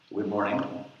Good morning.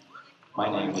 My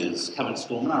name is Kevin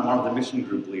Stolman. I'm one of the mission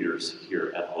group leaders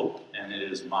here at Hope, and it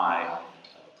is my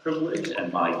privilege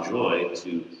and my joy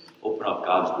to open up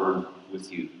God's Word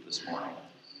with you this morning.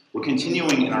 We're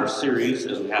continuing in our series,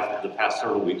 as we have for the past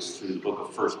several weeks, through the book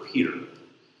of 1 Peter.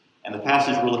 And the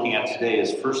passage we're looking at today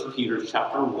is 1 Peter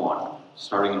chapter 1,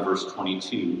 starting in verse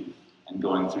 22, and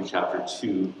going through chapter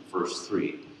 2, verse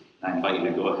 3. And I invite you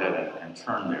to go ahead and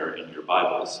turn there in your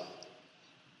Bibles.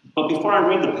 But before I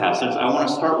read the passage, I want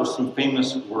to start with some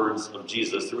famous words of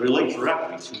Jesus that relate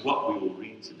directly to what we will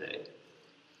read today.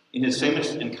 In his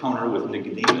famous encounter with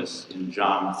Nicodemus in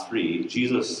John 3,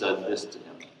 Jesus said this to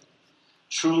him: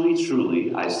 "Truly,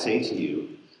 truly, I say to you,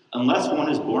 unless one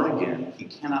is born again, he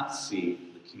cannot see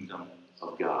the kingdom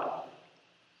of God."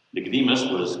 Nicodemus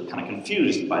was kind of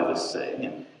confused by this saying,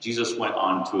 and Jesus went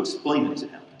on to explain it to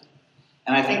him.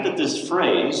 And I think that this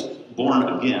phrase, born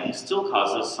again, still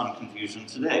causes some confusion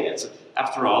today. It's,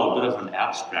 after all, a bit of an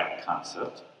abstract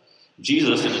concept.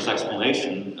 Jesus, in his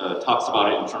explanation, talks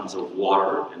about it in terms of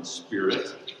water and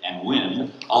spirit and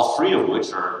wind, all three of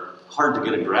which are hard to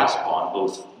get a grasp on,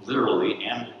 both literally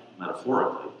and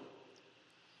metaphorically.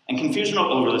 And confusion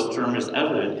over this term is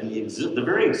evident in the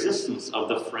very existence of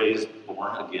the phrase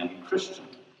born-again Christian.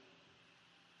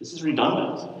 This is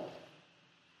redundant.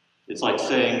 It's like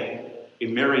saying a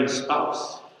married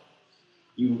spouse.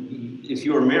 If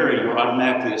you are married, you're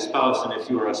automatically a spouse, and if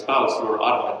you are a spouse, you are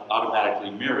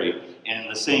automatically married. And in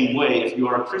the same way, if you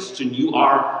are a Christian, you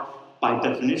are, by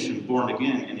definition, born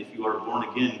again, and if you are born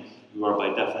again, you are, by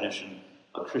definition,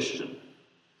 a Christian.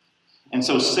 And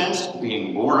so, since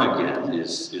being born again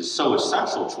is so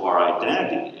essential to our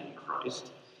identity in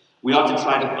Christ, we ought to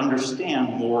try to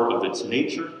understand more of its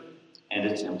nature and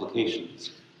its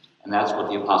implications. And that's what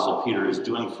the Apostle Peter is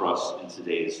doing for us in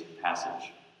today's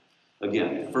passage.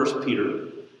 Again, 1 Peter,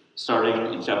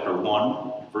 starting in chapter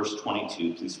 1, verse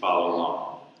 22. Please follow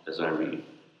along as I read.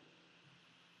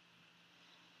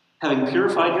 "Having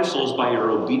purified your souls by your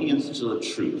obedience to the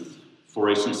truth, for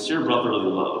a sincere brotherly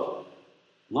love,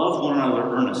 love one another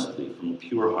earnestly from a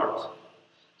pure heart,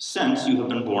 since you have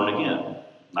been born again,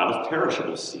 not of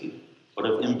perishable seed, but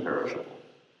of imperishable,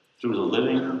 through the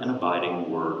living and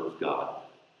abiding Word of God.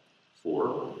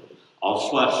 For all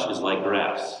flesh is like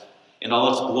grass, and all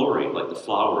its glory like the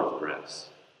flower of grass.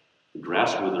 The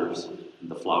grass withers,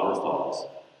 and the flower falls,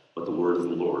 but the word of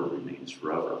the Lord remains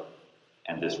forever.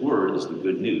 And this word is the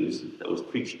good news that was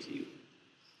preached to you.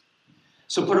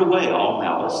 So put away all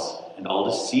malice, and all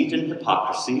deceit and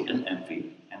hypocrisy and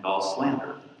envy, and all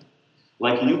slander.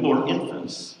 Like newborn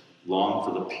infants, long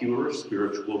for the pure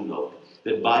spiritual milk,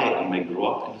 that by it you may grow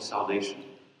up into salvation,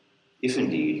 if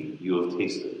indeed you have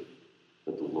tasted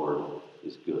that the Lord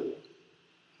is good."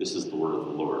 This is the word of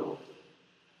the Lord.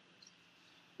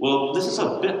 Well, this is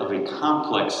a bit of a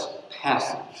complex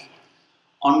passage.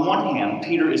 On one hand,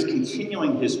 Peter is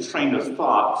continuing his train of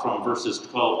thought from verses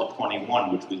 12 to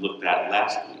 21, which we looked at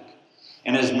last week.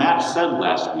 And as Matt said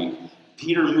last week,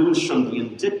 Peter moves from the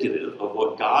indicative of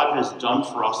what God has done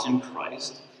for us in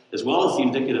Christ, as well as the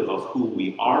indicative of who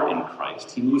we are in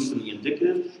Christ. He moves from the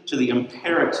indicative to the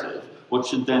imperative, what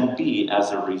should then be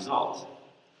as a result.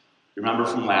 Remember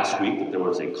from last week that there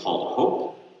was a call to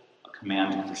hope, a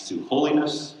command to pursue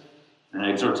holiness, and an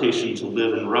exhortation to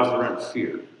live in reverent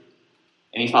fear.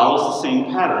 And he follows the same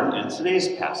pattern in today's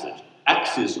passage.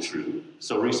 X is true,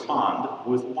 so respond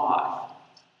with Y.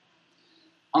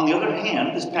 On the other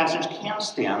hand, this passage can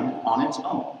stand on its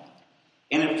own.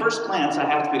 And at first glance, I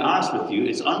have to be honest with you,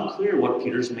 it's unclear what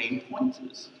Peter's main point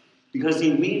is, because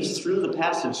he weaves through the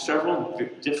passage several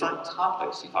different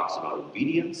topics. He talks about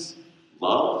obedience,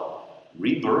 love,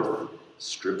 rebirth,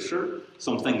 scripture,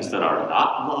 some things that are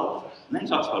not love, and then he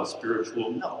talks about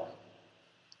spiritual milk.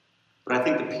 But I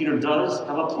think that Peter does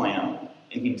have a plan,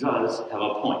 and he does have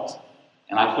a point.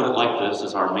 And I put it like this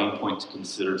as our main point to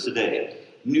consider today.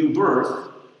 New birth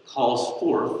calls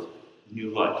forth new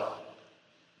life.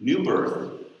 New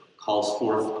birth calls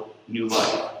forth new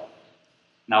life.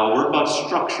 Now, a word about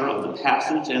structure of the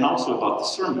passage and also about the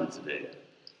sermon today.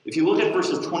 If you look at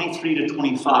verses 23 to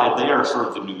 25, they are sort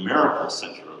of the numerical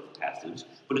center of the passage,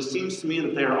 but it seems to me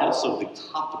that they are also the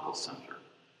topical center.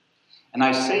 And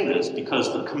I say this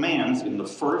because the commands in the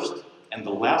first and the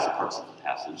last parts of the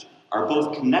passage are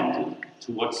both connected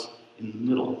to what's in the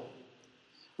middle.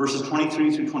 Verses 23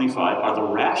 through 25 are the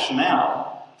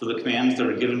rationale for the commands that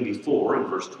are given before in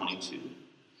verse 22,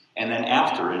 and then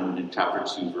after in chapter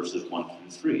 2, verses 1 through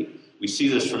 3. We see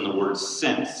this from the word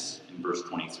since in verse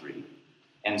 23.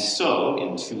 And so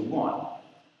in 2:1.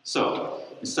 So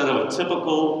instead of a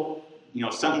typical,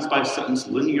 sentence by sentence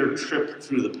linear trip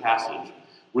through the passage,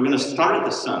 we're going to start at the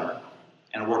center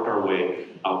and work our way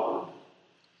outward.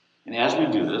 And as we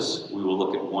do this, we will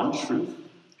look at one truth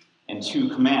and two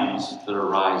commands that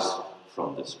arise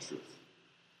from this truth.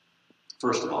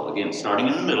 First of all, again, starting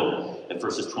in the middle at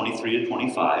verses 23 to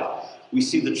 25, we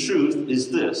see the truth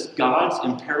is this: God's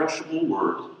imperishable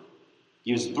word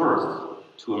gives birth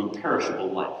to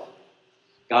imperishable life.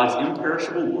 God's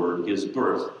imperishable word gives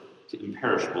birth to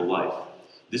imperishable life.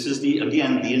 This is, the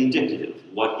indicative,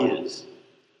 what is.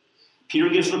 Peter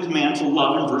gives the command to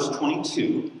love in verse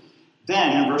 22.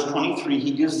 Then, in verse 23,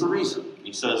 he gives the reason.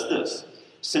 He says this: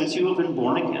 since you have been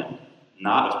born again,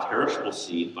 not of perishable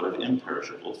seed, but of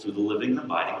imperishable, through the living and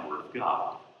abiding word of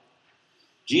God.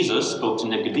 Jesus spoke to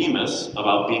Nicodemus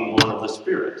about being born of the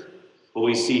Spirit. But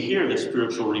we see here that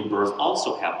spiritual rebirth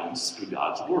also happens through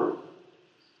God's word.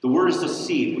 The word is the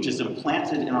seed which is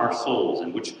implanted in our souls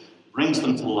and which brings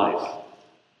them to life.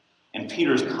 And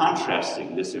Peter's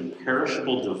contrasting this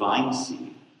imperishable divine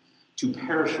seed to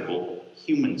perishable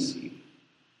human seed.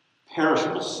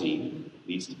 Perishable seed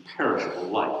leads to perishable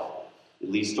life. It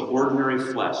leads to ordinary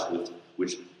flesh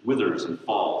which withers and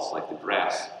falls like the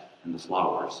grass and the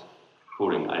flowers,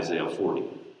 quoting Isaiah 40.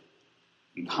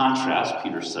 In contrast,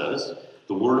 Peter says,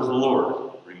 the word of the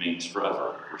Lord remains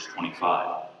forever, verse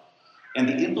 25. And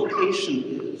the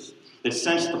implication is that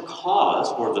since the cause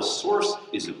or the source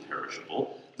is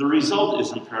imperishable, the result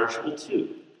is imperishable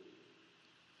too.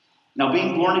 Now,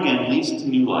 being born again leads to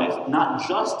new life, not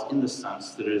just in the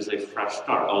sense that it is a fresh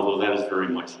start, although that is very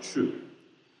much true.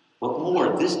 But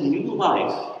more, this new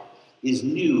life is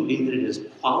new in that it is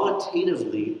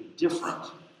qualitatively different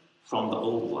from the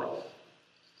old life.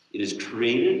 It is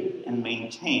created and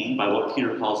maintained by what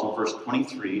Peter calls in verse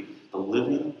 23, the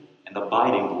living and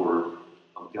abiding word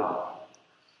of God.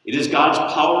 It is God's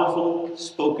powerful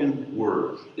spoken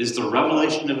word. It is the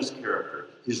revelation of his character,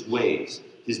 his ways,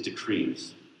 his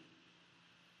decrees.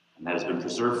 And that has been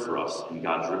preserved for us in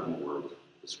God's written word,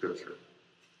 the Scripture.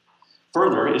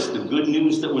 Further, it's the good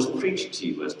news that was preached to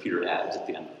you, as Peter adds at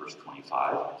the end of verse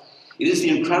 25. It is the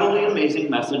incredibly amazing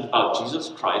message about Jesus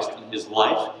Christ and his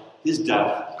life, his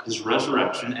death, his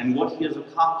resurrection, and what he has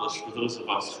accomplished for those of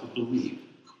us who believe.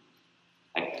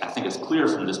 I think it's clear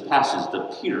from this passage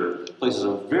that Peter places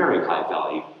a very high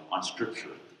value on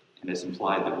Scripture, and it's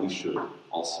implied that we should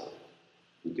also.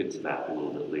 We'll get to that a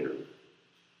little bit later.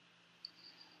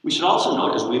 We should also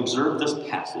note, as we observe this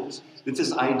passage, that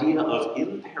this idea of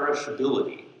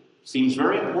imperishability seems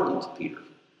very important to Peter.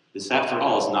 This, after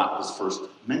all, is not his first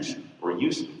mention or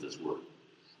use of this word.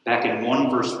 Back in 1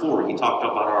 verse 4, he talked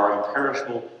about our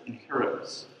imperishable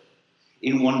inheritance.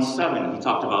 In 1:7, he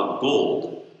talked about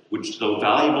gold, which, though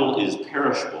valuable, is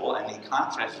perishable, and he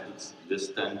contrasted this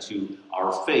then to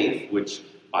our faith, which,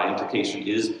 by implication,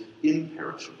 is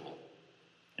imperishable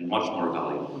and much more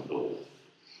valuable than gold.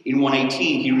 In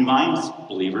 1:18, he reminds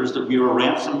believers that we are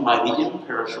ransomed by the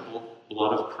imperishable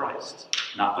blood of Christ,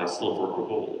 not by silver or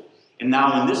gold. And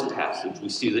now in this passage, we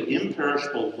see that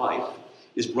imperishable life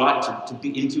is brought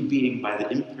into being by the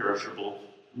imperishable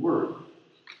word.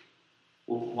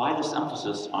 Well, why this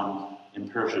emphasis on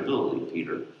imperishability,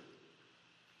 Peter?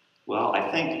 Well,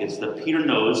 I think it's that Peter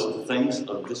knows the things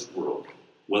of this world,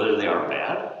 whether they are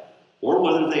bad or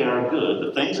whether they are good,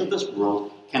 the things of this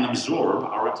world can absorb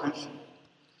our attention.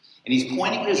 And he's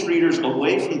pointing his readers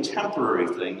away from temporary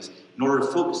things in order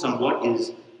to focus on what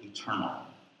is eternal.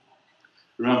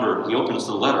 Remember, he opens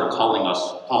the letter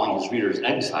calling his readers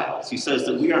exiles. He says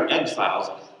that we are exiles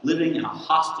living in a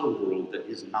hostile world that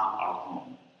is not our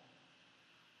home.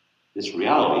 This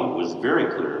reality was very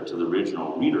clear to the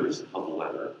original readers of the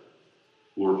letter,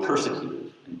 who were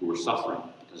persecuted and who were suffering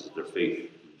because of their faith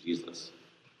in Jesus.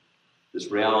 This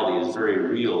reality is very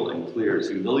real and clear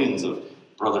to millions of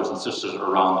brothers and sisters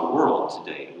around the world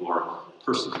today who are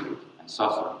persecuted and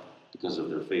suffering because of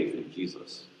their faith in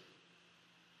Jesus.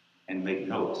 And make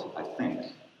note, I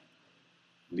think,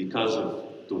 because of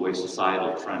the way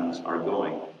societal trends are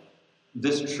going,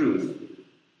 this truth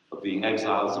of being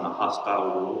exiles in a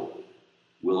hostile world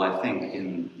will, I think,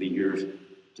 in the years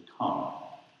to come,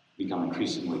 become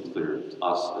increasingly clear to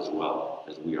us as well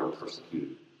as we are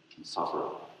persecuted and suffer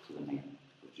for the name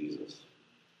of Jesus.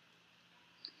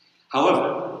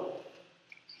 However,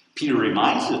 Peter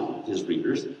reminds his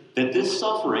readers that this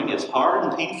suffering, as hard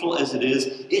and painful as it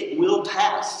is, it will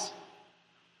pass.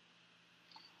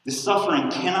 This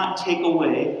suffering cannot take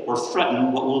away or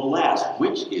threaten what will last,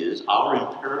 which is our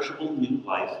imperishable new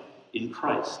life in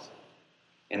Christ.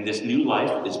 And this new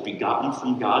life is begotten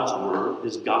from God's word,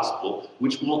 his gospel,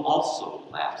 which will also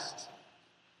last.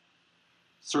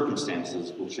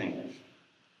 Circumstances will change.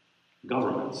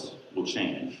 Governments will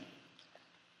change.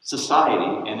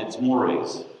 Society and its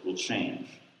mores will change.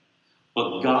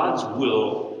 But God's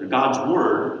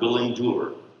word will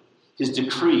endure. His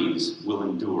decrees will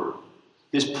endure.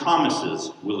 His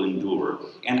promises will endure.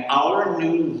 And our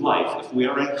new life, if we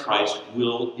are in Christ,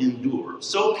 will endure.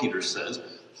 So, Peter says,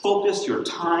 focus your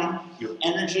time, your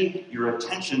energy, your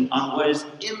attention on what is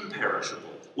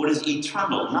imperishable, what is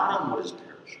eternal, not on what is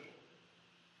perishable.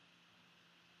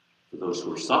 For those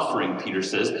who are suffering, Peter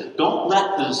says, don't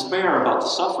let the despair about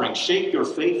suffering shake your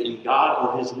faith in God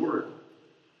or his word.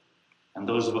 And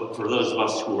for those of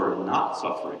us who are not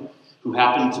suffering, who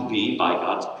happen to be, by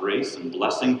God's grace and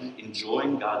blessing,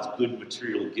 enjoying God's good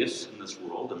material gifts in this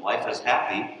world, and life is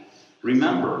happy,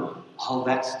 remember, all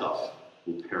that stuff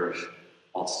will perish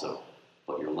also,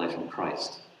 but your life in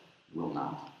Christ will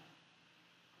not.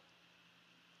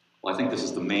 Well, I think this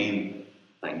is the main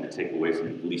thing to take away from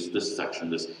at least this section,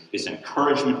 this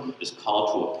encouragement, this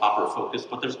call to a proper focus,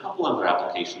 but there's a couple other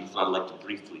applications that I'd like to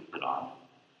briefly hit on.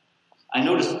 I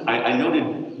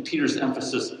noted Peter's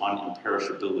emphasis on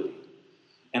imperishability.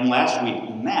 And last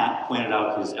week, Matt pointed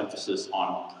out his emphasis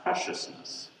on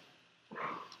preciousness.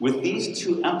 With these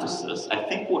two emphases, I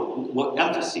think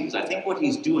what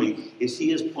he's doing is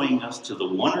he is pointing us to the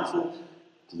wonderful,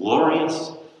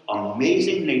 glorious,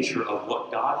 amazing nature of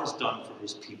what God has done for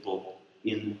his people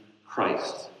in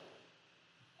Christ.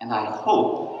 And I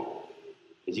hope,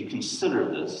 as you consider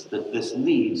this, that this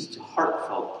leads to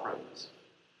heartfelt praise.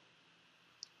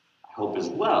 I hope as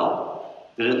well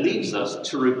that it leads us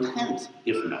to repent,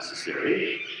 if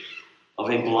necessary, of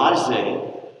a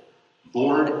blasé,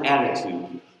 bored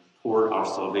attitude toward our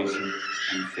salvation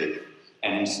and faith,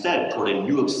 and instead toward a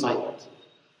new excitement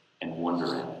and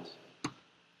wonder in it.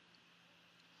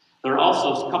 There are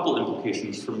also a couple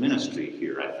implications for ministry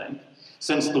here, I think.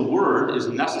 Since the word is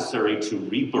necessary to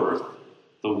rebirth,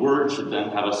 the word should then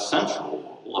have a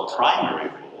central role, a primary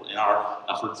role in our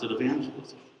efforts at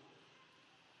evangelism.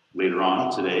 Later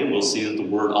on today, we'll see that the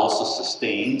word also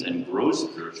sustains and grows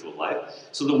spiritual life,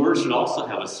 so the word should also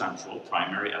have a central,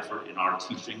 primary effort in our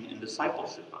teaching and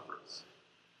discipleship efforts.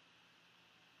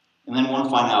 And then one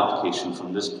final application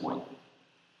from this point.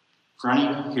 For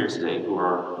any here today who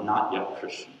are not yet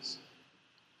Christians,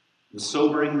 the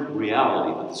sobering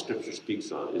reality that the Scripture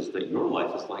speaks of is that your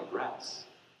life is like grass.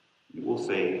 It will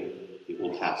fade, it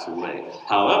will pass away.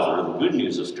 However, the good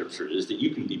news of Scripture is that you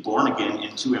can be born again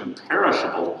into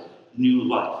imperishable new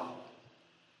life.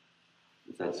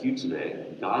 If that's you today,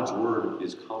 God's word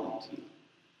is calling to you.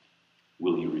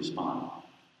 Will you respond?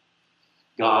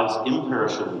 God's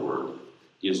imperishable word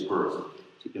gives birth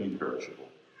to imperishable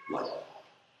life.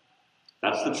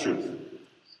 That's the truth.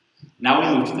 Now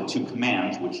we move to the two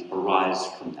commands which arise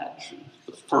from that truth.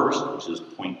 The first, which is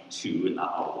point 2 in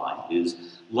that outline,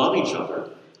 is love each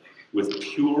other with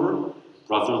pure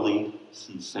brotherly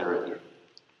sincerity.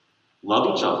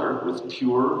 Love each other with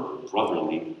pure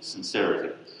brotherly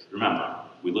sincerity. Remember,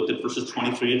 we looked at verses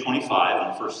 23 to 25 in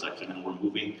the first section, and we're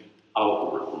moving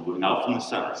outward. We're moving out from the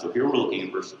center. So here we're looking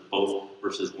at both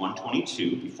verses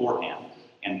 1:22 beforehand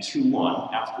and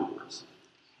 2:1 afterwards.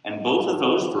 And both of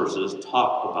those verses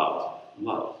talk about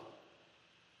love.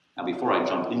 Now, before I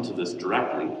jump into this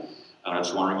directly, I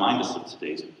just want to remind us of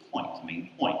today's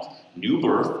main point. New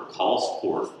birth calls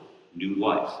forth new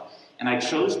life. And I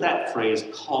chose that phrase,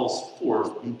 calls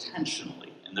forth,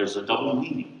 intentionally. And there's a double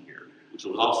meaning here, which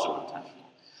was also intentional.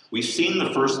 We've seen the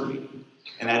first meaning,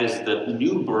 and that is that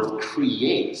new birth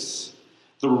creates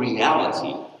the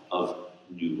reality of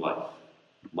new life.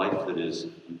 Life that is,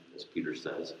 as Peter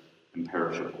says,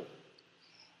 imperishable.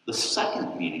 The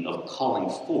second meaning of calling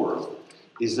forth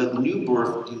is that new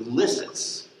birth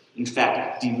elicits, in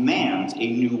fact, demands a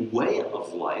new way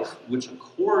of life which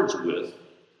accords with,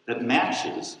 that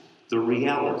matches the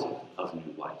reality of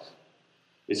new life.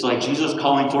 It's like Jesus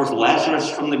calling forth Lazarus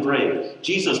from the grave.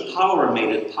 Jesus' power made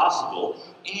it possible,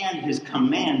 and his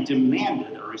command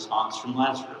demanded a response from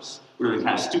Lazarus. It would have been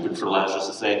kind of stupid for Lazarus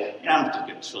to say, yeah, I'm just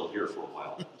going to chill here for a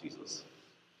while, Jesus.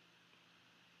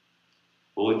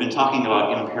 Well, we've been talking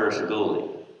about imperishability.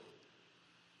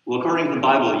 Well, according to the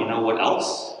Bible, you know what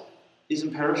else is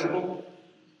imperishable?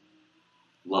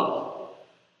 Love.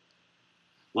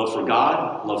 Love for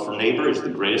God, love for neighbor is the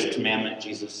greatest commandment,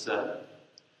 Jesus said.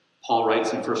 Paul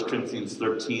writes in 1 Corinthians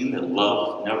 13 that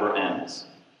love never ends.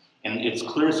 And it's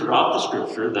clear throughout the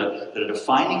Scripture that a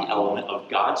defining element of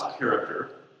God's character,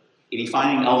 a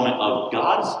defining element of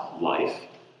God's life,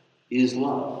 is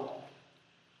love.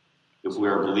 If we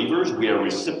are believers, we are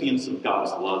recipients of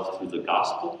God's love through the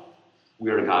gospel.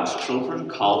 We are God's children,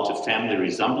 called to family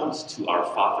resemblance to our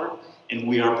Father, and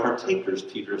we are partakers,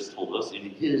 Peter has told us, in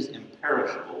his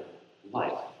imperishable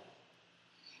life.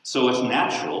 So it's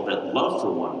natural that love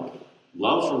for one another,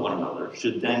 love for one another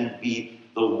should then be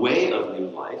the way of new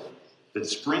life that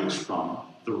springs from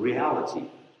the reality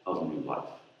of new life.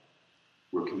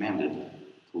 We're commanded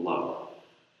to love.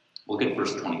 Look at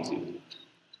verse 22.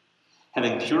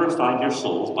 Having purified your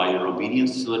souls by your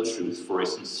obedience to the truth for a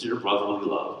sincere brotherly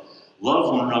love,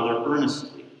 love one another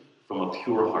earnestly from a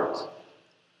pure heart.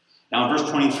 Now in verse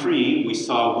 23, we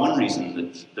saw one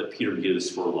reason that Peter gives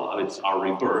for love. It's our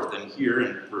rebirth. And here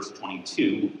in verse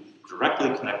 22,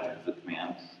 directly connected to the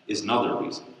command, is another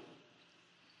reason.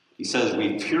 He says,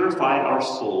 we purified our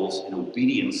souls in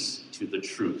obedience to the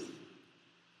truth.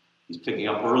 He's picking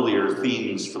up earlier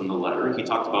themes from the letter. He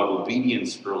talked about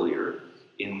obedience earlier.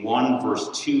 In 1 verse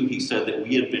 2, he said that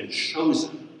we had been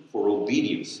chosen for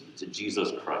obedience to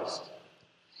Jesus Christ.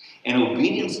 And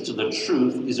obedience to the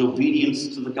truth is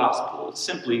obedience to the gospel. It's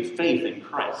simply faith in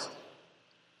Christ.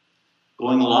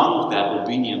 Going along with that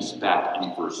obedience back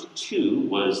in verse 2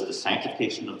 was the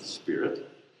sanctification of the Spirit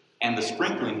and the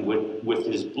sprinkling with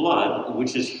his blood,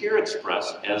 which is here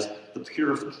expressed as the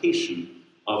purification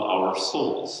of our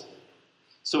souls.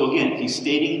 So again, he's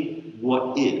stating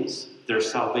what is their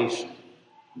salvation,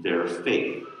 their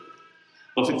faith.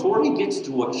 But before he gets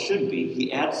to what should be,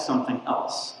 he adds something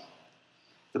else.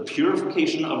 The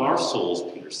purification of our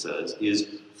souls, Peter says, is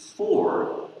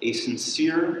for a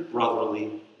sincere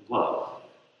brotherly love.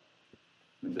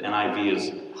 If the NIV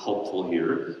is helpful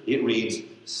here, it reads,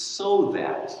 so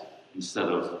that, instead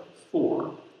of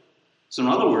for. So in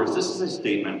other words, this is a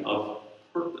statement of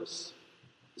purpose.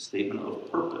 A statement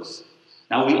of purpose.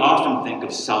 Now, we often think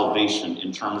of salvation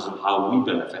in terms of how we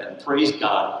benefit, and praise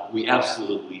God, we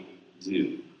absolutely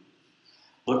do.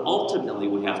 But ultimately,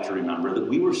 we have to remember that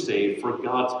we were saved for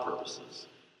God's purposes.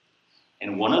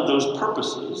 And one of those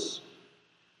purposes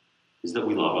is that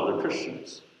we love other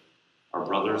Christians, our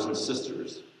brothers and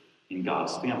sisters in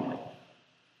God's family.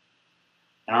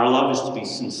 And our love is to be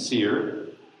sincere,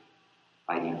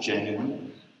 i.e.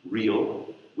 genuine,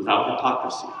 real, without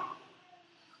hypocrisy.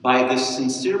 By this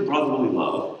sincere brotherly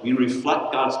love, we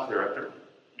reflect God's character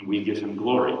and we give him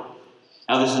glory.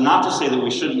 Now, this is not to say that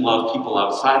we shouldn't love people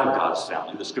outside of God's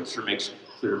family. The scripture makes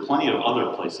clear plenty of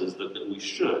other places that we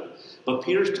should. But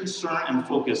Peter's concern and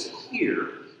focus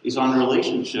here is on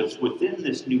relationships within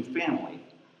this new family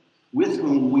with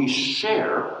whom we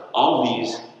share all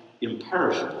these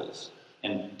imperishables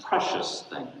and precious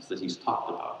things that he's talked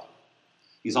about.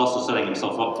 He's also setting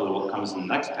himself up for what comes in the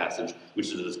next passage, which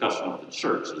is a discussion of the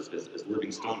church as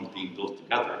living stones being built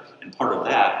together. And part of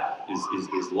that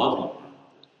is loving one another.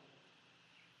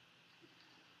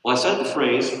 Well, I said the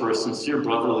phrase, for a sincere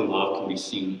brotherly love, can be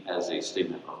seen as a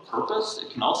statement of purpose.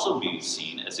 It can also be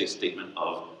seen as a statement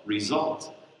of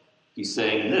result. He's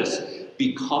saying this,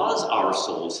 because our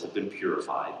souls have been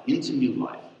purified into new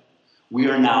life, we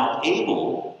are now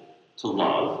able to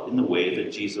love in the way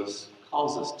that Jesus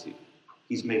calls us to.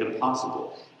 He's made it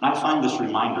possible. And I find this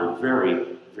reminder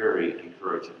very, very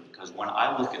encouraging, because when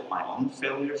I look at my own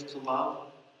failures to love,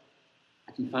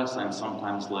 I confess I'm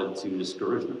sometimes led to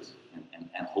discouragement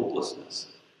and hopelessness.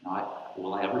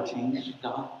 Will I ever change,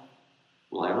 God?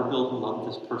 Will I ever build a love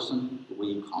this person the way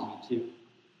you call me to?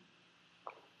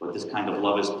 But this kind of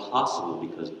love is possible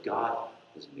because God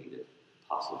has made it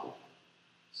possible.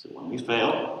 So when we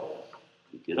fail,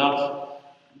 we get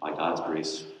up, and by God's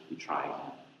grace, we try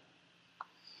again.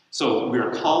 So we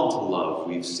are called to love,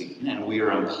 we've seen, and we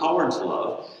are empowered to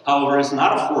love. However, it's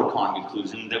not a foregone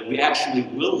conclusion that we actually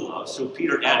will love. So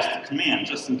Peter adds the command,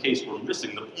 just in case we're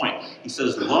missing the point. He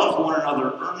says, love one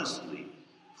another earnestly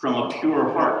from a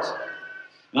pure heart.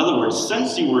 In other words,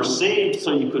 since you were saved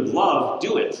so you could love,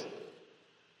 do it.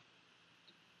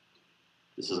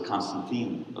 This is a constant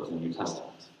theme of the New Testament.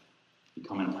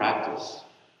 Become in practice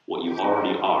what you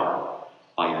already are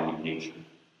by your new nature.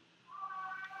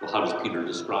 Well, how does Peter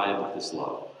describe this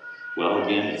love? Well,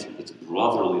 again, it's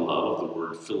brotherly love, the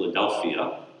word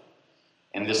Philadelphia.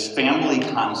 And this family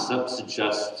concept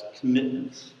suggests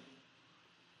commitment.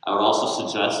 I would also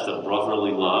suggest that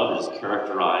brotherly love is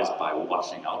characterized by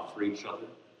watching out for each other,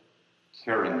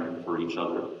 caring for each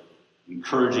other,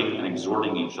 encouraging and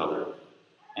exhorting each other,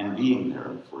 and being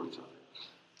there for each other.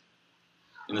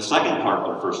 In the second part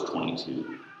of verse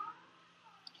 22,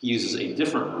 he uses a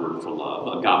different word for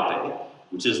love, agape,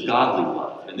 which is godly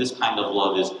love. And this kind of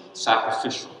love is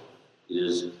sacrificial. It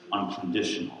is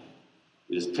unconditional.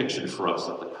 It is pictured for us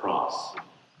at the cross.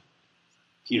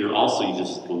 Peter also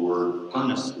uses the word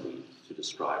earnestly to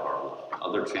describe our love.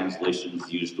 Other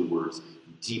translations use the words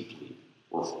deeply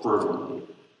or fervently.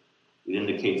 It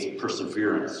indicates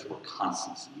perseverance or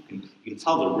constancy. You can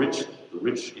tell the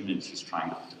rich image he's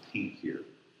trying to paint here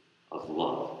of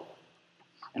love.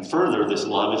 And further, this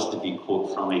love is to be,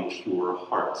 quote, from a pure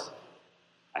heart.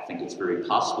 I think it's very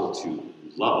possible to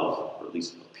love, or at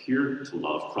least appear to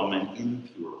love, from an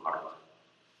impure heart,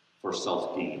 for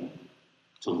self-gain,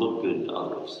 to look good to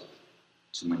others,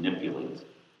 to manipulate.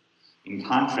 In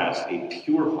contrast, a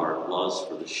pure heart loves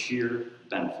for the sheer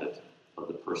benefit of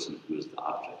the person who is the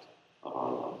object of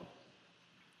our love.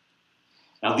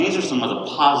 Now, these are some of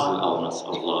the positive elements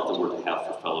of love that we're to have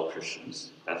for fellow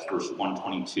Christians. That's verse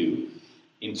 122.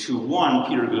 In 2:1,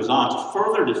 Peter goes on to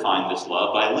further define this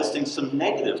love by listing some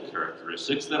negative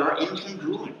characteristics that are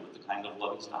incongruent with the kind of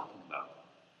love he's talking about.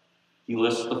 He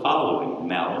lists the following: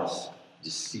 malice,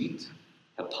 deceit,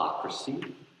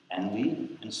 hypocrisy,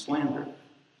 envy, and slander.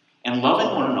 And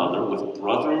loving one another with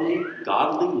brotherly,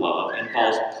 godly love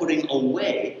involves putting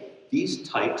away these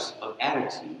types of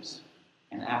attitudes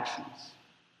and actions.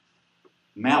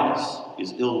 Malice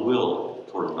is ill will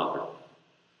toward another.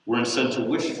 We're instead to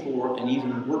wish for and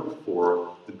even work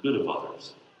for the good of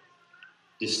others.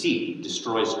 Deceit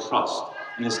destroys trust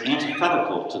and is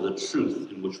antithetical to the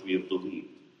truth in which we have believed.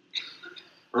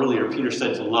 Earlier, Peter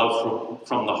said to love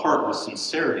from the heart with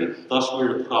sincerity. Thus, we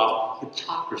are to put off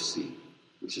hypocrisy,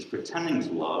 which is pretending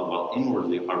to love while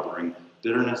inwardly harboring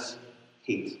bitterness,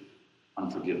 hate,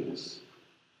 unforgiveness.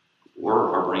 Or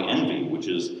harboring envy,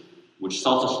 which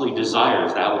selfishly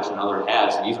desires that which another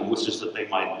has and even wishes that they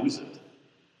might lose it.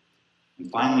 And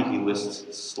finally, he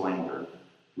lists slander,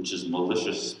 which is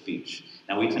malicious speech.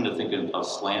 Now, we tend to think of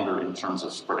slander in terms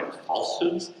of spreading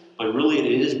falsehoods, but really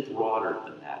it is broader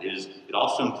than that. It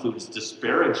also includes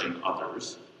disparaging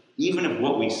others, even if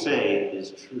what we say is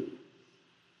true.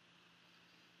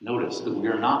 Notice that we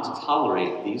are not to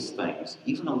tolerate these things,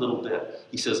 even a little bit.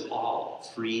 He says all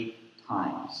 3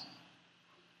 times.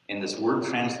 And this word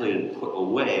translated put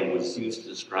away was used to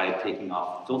describe taking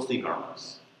off filthy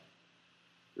garments.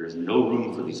 There is no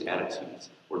room for these attitudes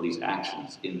or these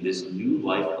actions in this new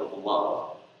life of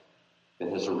love that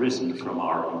has arisen from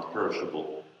our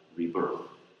imperishable rebirth.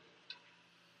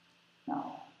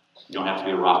 Now, you don't have to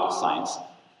be a rocket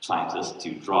scientist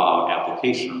to draw out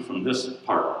application from this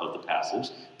part of the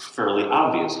passage. Fairly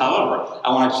obvious. However,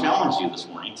 I want to challenge you this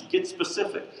morning to get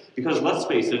specific, because let's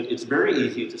face it, it's very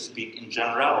easy to speak in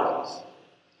generalities.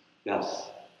 Yes,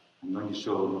 I'm going to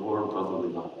show more brotherly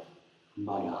love.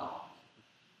 Kumbaya.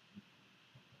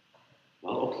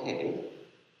 Well, okay,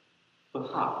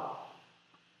 but how?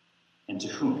 And to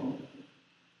whom?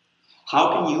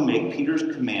 How can you make Peter's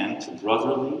command to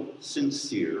brotherly,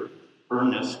 sincere,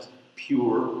 earnest,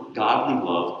 pure, godly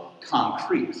love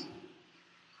concrete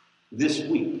this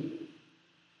week,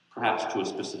 perhaps to a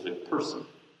specific person?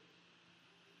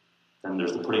 Then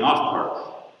there's the putting off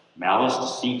part. Malice,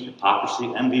 deceit,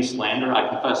 hypocrisy, envy, slander. I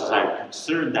confess, as I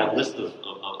considered that list of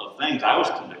things, I was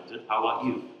convicted. How about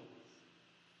you?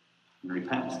 In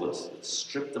repentance, let's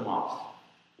strip them off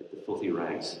like the filthy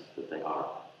rags that they are.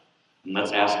 And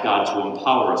let's ask God to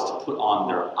empower us to put on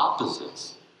their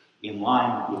opposites in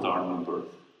line with our new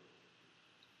birth.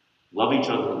 Love each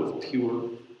other with pure,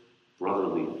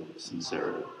 brotherly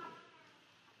sincerity.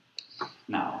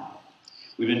 Now,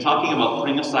 we've been talking about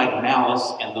putting aside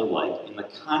malice and the like in the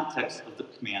context of the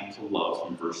command to love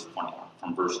from verse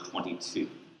 22.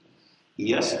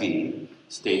 ESV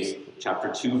states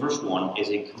chapter 2, verse 1 is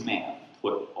a command,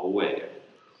 put away.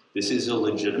 This is a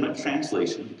legitimate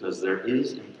translation because there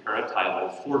is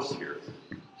imperatival force here.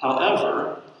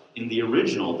 However, in the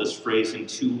original, this phrase in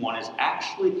 2:1 is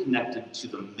actually connected to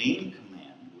the main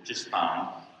command, which is found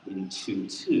in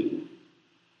 2:2.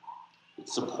 It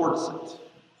supports it.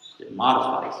 It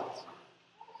modifies it.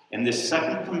 And this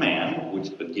second command,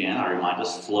 which again, I remind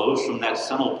us, flows from that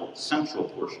central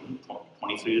portion,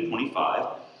 23 to 25,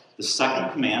 the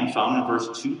second command found in verse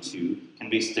 2:2 can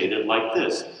be stated like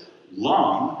this: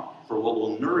 long for what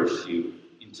will nourish you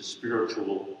into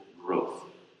spiritual growth.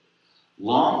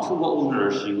 Long for what will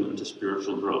nourish you into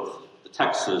spiritual growth. The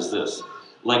text says this: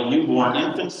 like newborn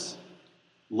infants,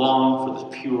 long for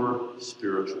the pure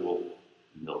spiritual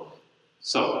milk.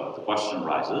 So, the question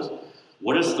arises,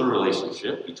 what is the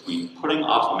relationship between putting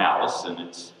off malice and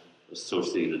its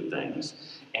associated things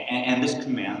and this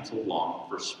command to long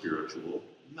for spiritual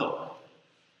milk?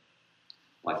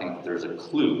 Well, I think that there's a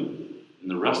clue in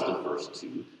the rest of verse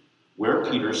 2 where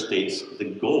Peter states the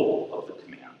goal of the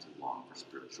command to long for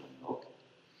spiritual milk.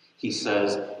 He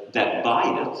says that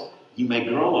by it you may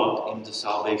grow up into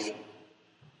salvation.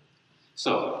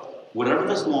 So, whatever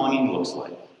this longing looks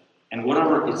like, and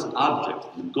whatever its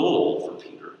object, the goal for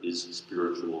Peter is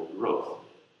spiritual growth.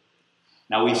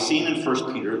 Now, we've seen in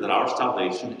 1 Peter that our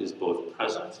salvation is both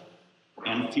present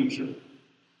and future.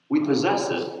 We possess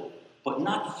it, but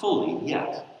not fully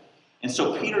yet. And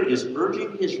so Peter is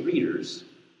urging his readers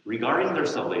regarding their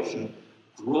salvation,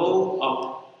 grow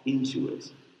up into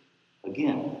it.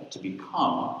 Again, to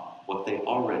become what they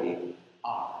already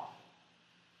are.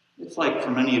 It's like for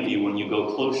many of you when you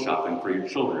go clothes shopping for your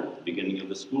children at the beginning of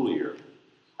the school year.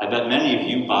 I bet many of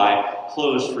you buy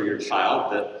clothes for your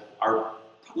child that are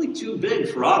probably too big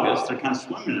for August. They're kind of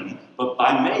swimming in them. But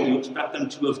by May, you expect them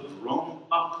to have grown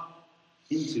up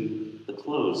into the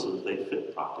clothes so that they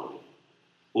fit properly.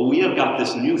 Well, we have got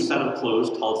this new set of clothes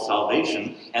called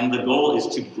salvation, and the goal is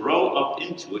to grow up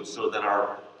into it so that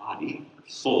our body, our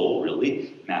soul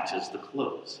really, matches the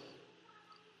clothes.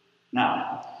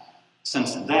 Now,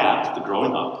 since that, the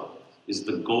growing up, is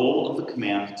the goal of the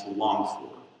command to long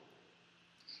for,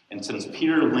 and since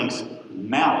Peter links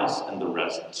malice and the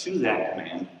rest to that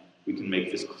command, we can make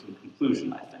this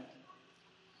conclusion, I think.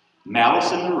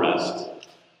 Malice and the rest,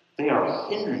 they are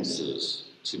hindrances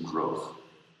to growth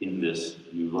in this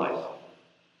new life.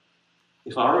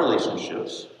 If our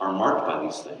relationships are marked by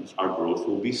these things, our growth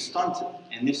will be stunted.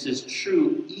 And this is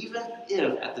true even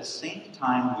if at the same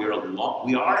time we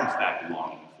are in fact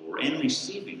longing for and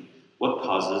receiving what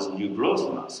causes new growth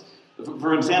in us.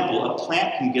 For example, a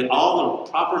plant can get all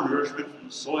the proper nourishment from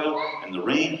the soil and the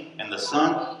rain and the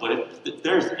sun, but if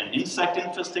there's an insect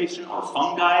infestation or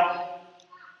fungi,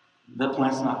 that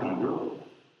plant's not going to grow.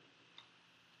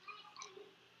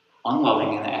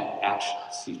 Unloving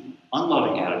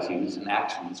attitudes and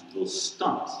actions will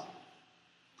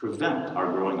prevent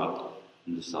our growing up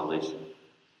into salvation.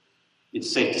 It's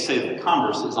safe to say that the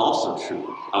converse is also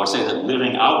true. I would say that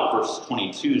living out verse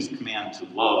 22's command to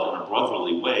love in a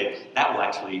brotherly way, that will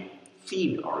actually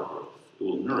feed our growth. It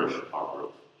will nourish our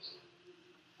growth.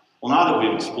 Well, now that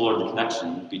we've explored the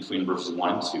connection between verses 1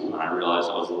 and 2, and I realize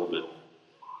I was a little bit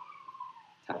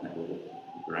technical,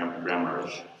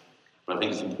 grammarish, but I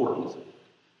think it's important.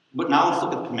 But now let's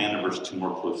look at the command in verse 2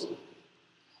 more closely.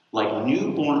 Like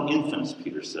newborn infants,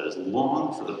 Peter says,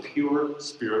 long for the pure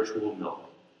spiritual milk.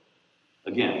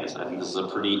 Again, I think this is a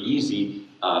pretty easy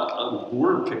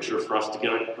word picture for us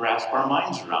to grasp our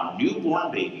minds around.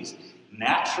 Newborn babies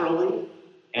naturally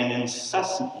and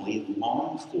incessantly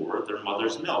long for their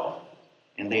mother's milk,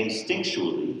 and they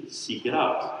instinctually seek it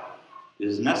out. It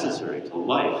is necessary to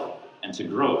life and to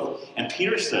growth. And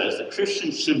Peter says that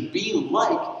Christians should be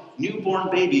like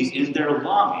newborn babies in their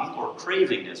longing, or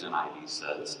craving as NIV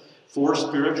says, for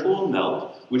spiritual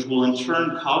milk, which will in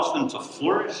turn cause them to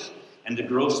flourish and to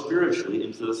grow spiritually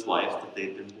into this life that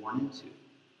they've been born into.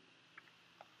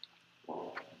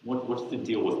 Well, what's the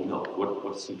deal with milk?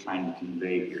 What's he trying to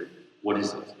convey here? What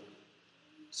is it?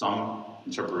 Some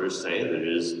interpreters say that it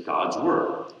is God's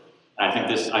word. And I think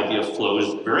this idea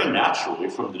flows very naturally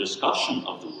from the discussion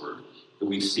of the word that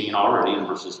we've seen already in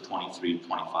verses 23 to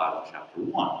 25 of chapter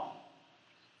 1.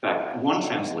 In fact, one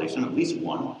translation, at least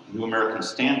one, New American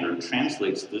Standard,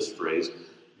 translates this phrase,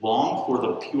 long for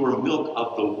the pure milk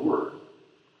of the word.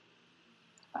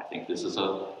 I think this is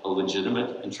a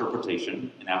legitimate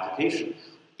interpretation and application,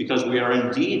 because we are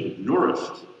indeed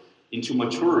nourished into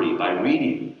maturity by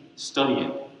reading,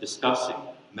 studying, discussing,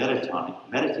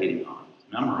 meditating on,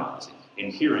 memorizing,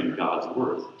 and hearing God's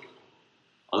word.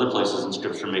 Other places in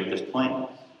Scripture make this plain.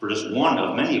 For just one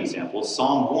of many examples,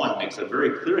 Psalm 1 makes a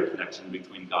very clear connection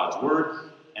between God's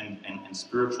word and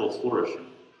spiritual flourishing.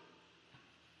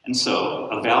 And so,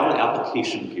 a valid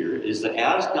application here is that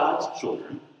as God's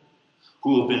children,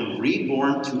 who have been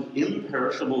reborn to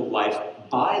imperishable life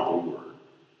by the word,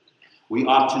 we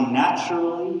ought to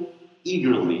naturally,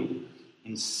 eagerly,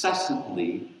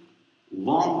 incessantly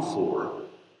long for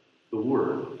the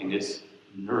word and its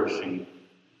nourishing,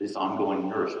 its ongoing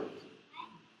nourishment.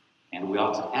 And we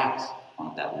ought to act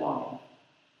on that longing.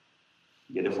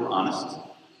 Yet if we're honest,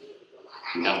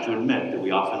 we have to admit that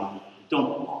we often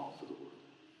don't long for the word.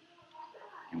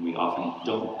 And we often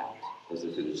don't act as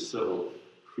if it is so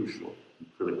crucial and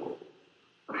critical.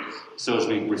 So as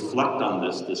we reflect on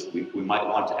this week, we might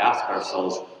want to ask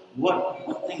ourselves,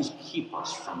 what things keep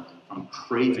us from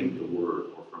craving the word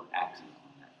or from acting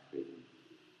on that craving?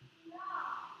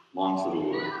 Long for the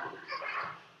word.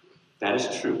 That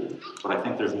is true, but I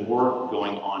think there's more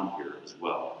going on here as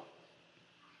well.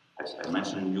 As I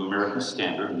mentioned in New American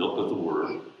Standard, milk of the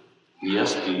word,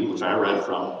 ESV, which I read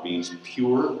from, means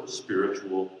pure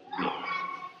spiritual milk.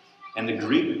 And the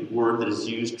Greek word that is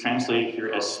used, translated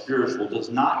here as spiritual, does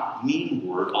not mean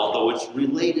word, although it's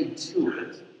related to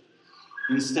it.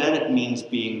 Instead, it means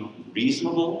being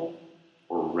reasonable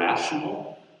or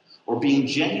rational or being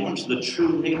genuine to the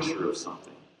true nature of something.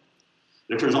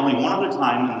 It occurs only one other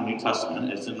time in the New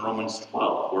Testament. It's in Romans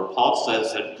 12, where Paul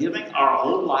says that giving our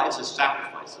whole lives as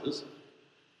sacrifices,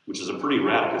 which is a pretty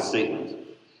radical statement,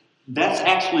 That's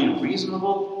actually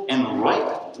reasonable and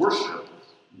right worship,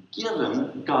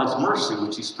 given God's mercy,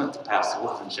 which he spent the past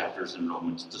 11 chapters in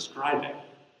Romans describing.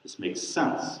 This makes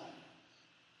sense.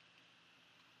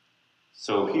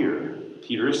 So here,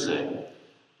 Peter is saying,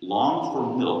 long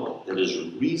for milk that is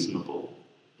reasonable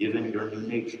given your new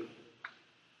nature,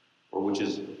 or which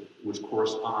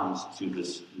corresponds to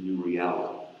this new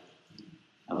reality.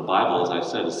 Now the Bible, as I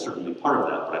said, is certainly part of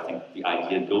that, but I think the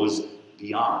idea goes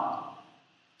beyond.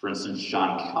 For instance,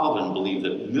 John Calvin believed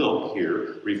that milk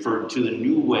here referred to the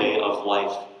new way of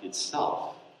life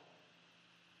itself.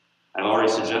 I've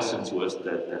already suggested to us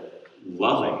that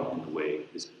loving in the way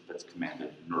that's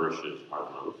commanded nourishes our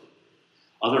growth.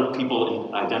 Other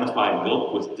people identify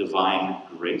milk with divine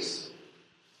grace.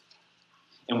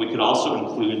 And we could also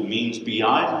include means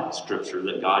beyond Scripture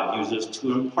that God uses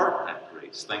to impart that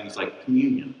grace. Things like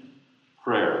communion,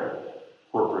 prayer,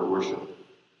 corporate worship,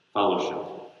 fellowship,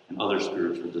 and other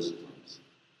spiritual disciplines.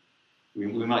 We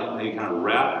might maybe kind of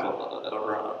wrap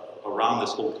around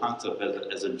this whole concept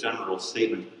as a general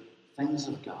statement, things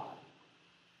of God.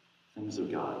 Things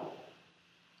of God.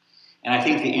 And I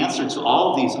think the answer to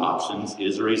all of these options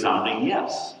is a resounding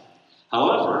yes.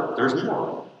 However, there's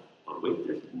more. But wait,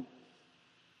 there's more.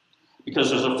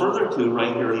 Because there's a further clue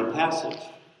right here in the passage.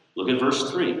 Look at verse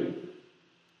 3.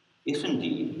 If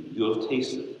indeed you have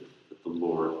tasted that the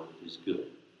Lord is good.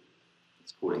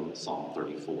 It's quoting Psalm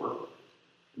 34.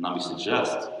 And let me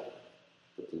suggest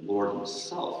that the Lord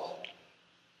himself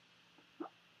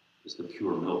is the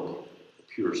pure milk, the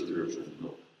pure spiritual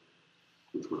milk,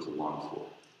 which we're to long for.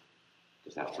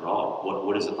 Because after all,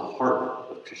 what is at the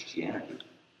heart of Christianity?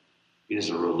 It is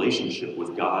a relationship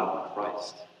with God and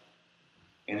Christ.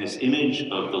 And this image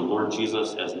of the Lord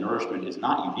Jesus as nourishment is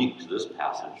not unique to this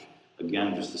passage.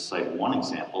 Again, just to cite one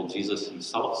example, Jesus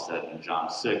himself said in John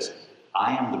 6,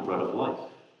 I am the bread of life.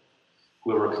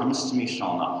 Whoever comes to me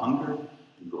shall not hunger,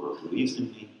 and whoever believes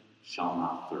in me shall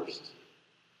not thirst.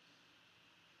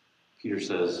 Peter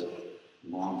says,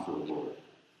 long for the Lord.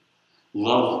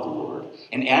 Love the Lord.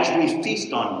 And as we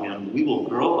feast on him, we will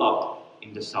grow up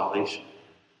into salvation.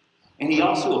 And he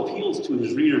also appeals to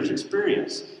his readers'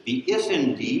 experience. The if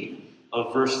indeed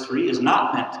of verse 3 is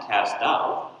not meant to cast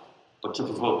doubt, but to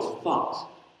provoke thought.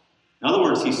 In other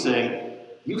words, he's saying,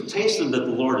 you've tasted that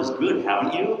the Lord is good,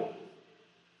 haven't you?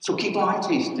 So keep on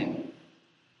tasting.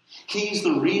 He's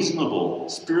the reasonable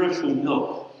spiritual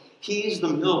milk. He's the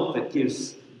milk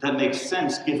that makes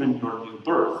sense given your new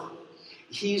birth.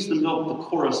 He's the milk that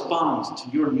corresponds to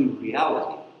your new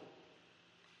reality.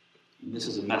 And this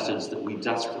is a message that we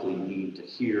desperately need to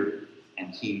hear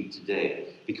and heed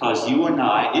today. Because you and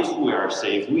I, if we are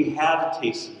saved, we have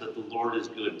tasted that the Lord is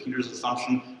good. Peter's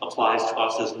assumption applies to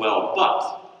us as well.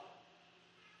 But,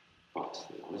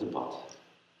 there was a but.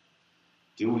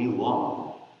 Do we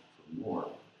long for more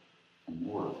and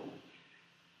more of him?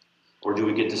 Or do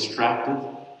we get distracted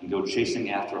and go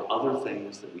chasing after other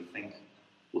things that we think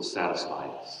will satisfy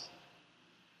us?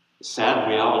 The sad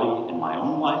reality in my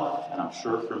own life, and I'm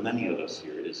sure for many of us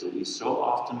here, is that we so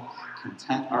often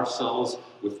content ourselves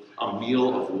with a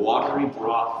meal of watery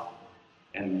broth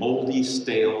and moldy,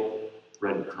 stale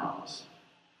breadcrumbs,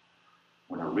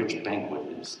 when a rich banquet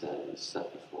instead is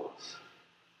set before us.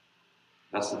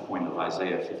 That's the point of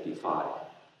Isaiah 55,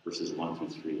 verses 1 through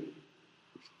 3,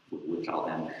 with which I'll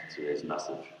end today's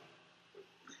message.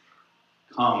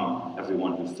 Come,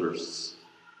 everyone who thirsts.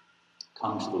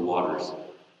 Come to the waters.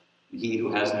 He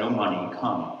who has no money,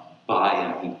 come, buy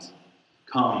and eat.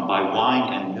 Come, buy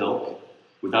wine and milk,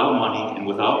 without money and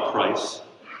without price.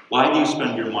 Why do you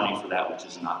spend your money for that which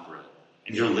is not bread,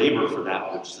 and your labor for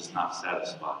that which does not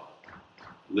satisfy?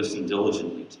 Listen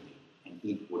diligently to me, and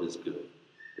eat what is good,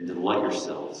 and delight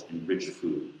yourselves in rich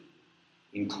food.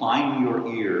 Incline your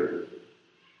ear,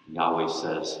 Yahweh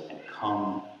says, and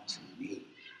come to me.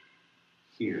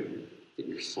 Hear that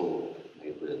your soul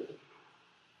may live.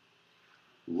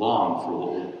 Long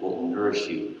for what will nourish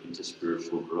you into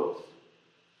spiritual growth.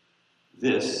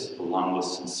 This, along with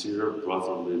sincere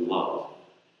brotherly love,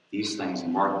 these things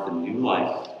mark the new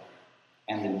life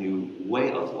and the new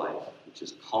way of life, which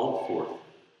is called forth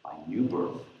by new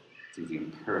birth through the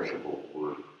imperishable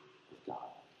Word of God.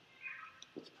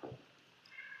 Let's pray.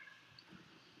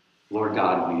 Lord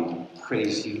God, we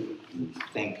praise you and we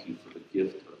thank you for the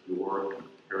gift of your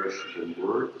imperishable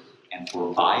Word, and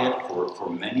for by it, for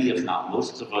many, if not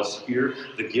most of us here,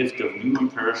 the gift of new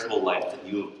imperishable life that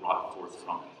you have brought forth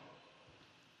from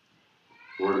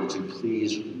it. Lord, would you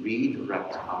please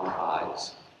redirect our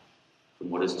eyes from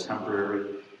what is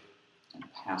temporary and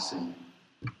passing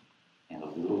and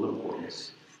of little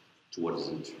importance to what is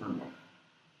eternal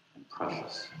and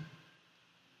precious.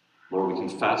 Lord, we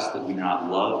confess that we do not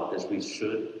love as we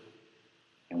should,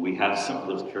 and we have some of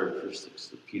those characteristics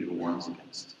that Peter warns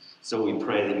against. So we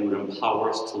pray that you would empower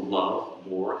us to love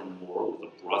more and more with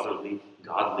a brotherly,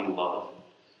 godly love.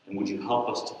 And would you help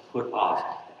us to put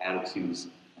off the attitudes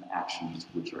and actions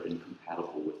which are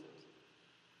incompatible with it?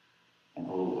 And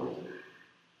oh Lord,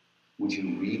 would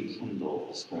you rekindle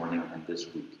this morning and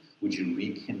this week? Would you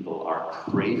rekindle our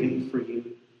craving for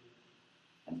you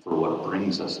and for what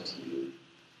brings us to you,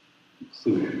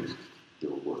 including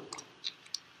your word?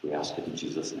 We ask it in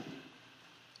Jesus' name.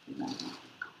 Amen.